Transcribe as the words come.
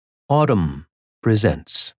Autumn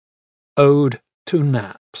presents Ode to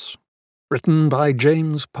Naps, written by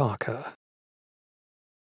James Parker.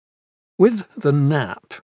 With the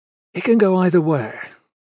nap, it can go either way.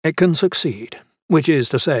 It can succeed, which is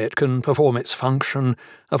to say it can perform its function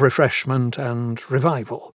of refreshment and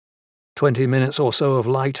revival. 20 minutes or so of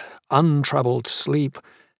light, untroubled sleep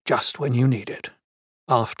just when you need it.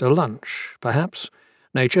 After lunch, perhaps,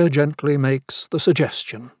 nature gently makes the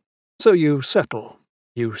suggestion. So you settle,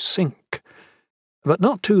 you sink, but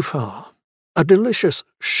not too far. A delicious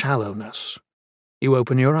shallowness. You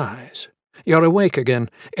open your eyes. You're awake again,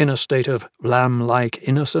 in a state of lamb-like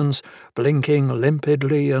innocence, blinking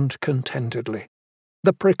limpidly and contentedly.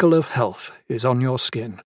 The prickle of health is on your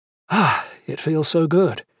skin. Ah, it feels so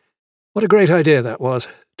good. What a great idea that was,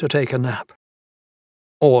 to take a nap.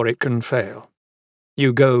 Or it can fail.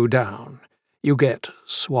 You go down. You get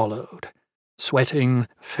swallowed. Sweating,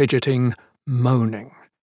 fidgeting, moaning.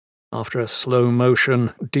 After a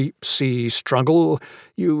slow-motion, deep-sea struggle,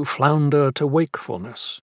 you flounder to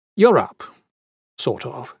wakefulness. You're up. Sort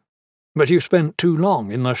of. But you've spent too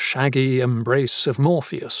long in the shaggy embrace of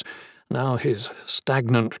Morpheus. Now his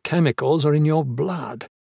stagnant chemicals are in your blood.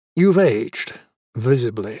 You've aged,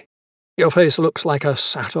 visibly. Your face looks like a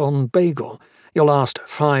sat-on bagel. Your last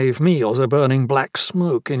 5 meals are burning black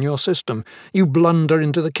smoke in your system. You blunder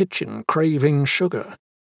into the kitchen, craving sugar.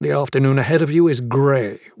 The afternoon ahead of you is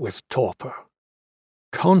grey with torpor.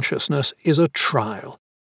 Consciousness is a trial.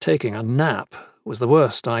 Taking a nap was the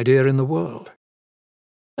worst idea in the world.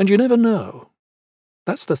 And you never know.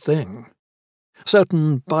 That's the thing.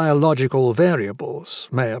 Certain biological variables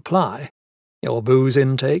may apply. Your booze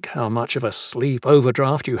intake, how much of a sleep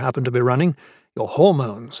overdraft you happen to be running, your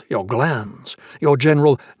hormones, your glands, your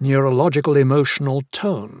general neurological emotional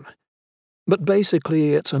tone. But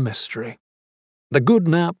basically it's a mystery. The good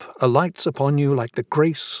nap alights upon you like the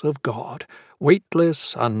grace of God,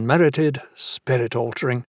 weightless, unmerited,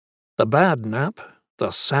 spirit-altering. The bad nap,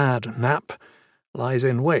 the sad nap, lies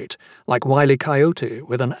in wait, like Wile E. Coyote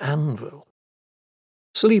with an anvil.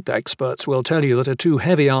 Sleep experts will tell you that a too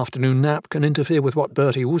heavy afternoon nap can interfere with what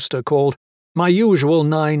Bertie Wooster called my usual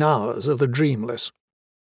 9 hours of the dreamless.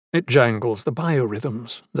 It jangles the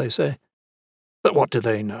biorhythms, they say. But what do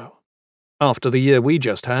they know? After the year we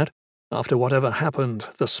just had, after whatever happened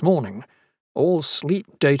this morning, all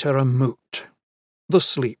sleep data are moot. The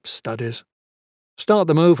sleep studies. Start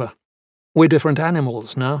them over. We're different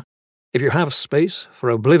animals now. If you have space for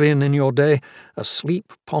oblivion in your day, a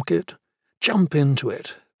sleep pocket, jump into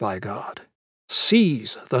it, by God.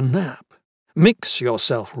 Seize the nap. Mix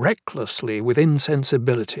yourself recklessly with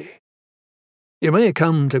insensibility. You may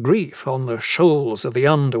come to grief on the shoals of the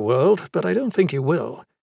underworld, but I don't think you will.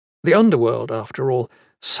 The underworld, after all,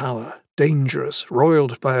 sour, dangerous,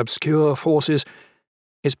 roiled by obscure forces,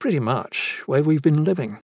 is pretty much where we've been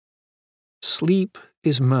living. Sleep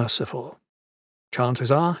is merciful.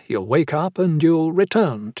 Chances are you'll wake up and you'll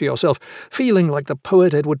return to yourself, feeling like the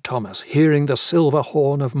poet Edward Thomas, hearing the silver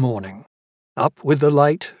horn of morning. Up with the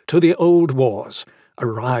light to the old wars.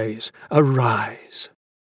 Arise, arise.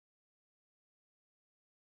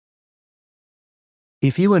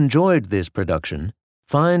 If you enjoyed this production,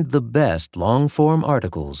 find the best long-form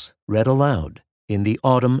articles read aloud in the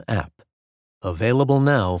Autumn app, available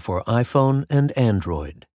now for iPhone and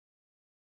Android.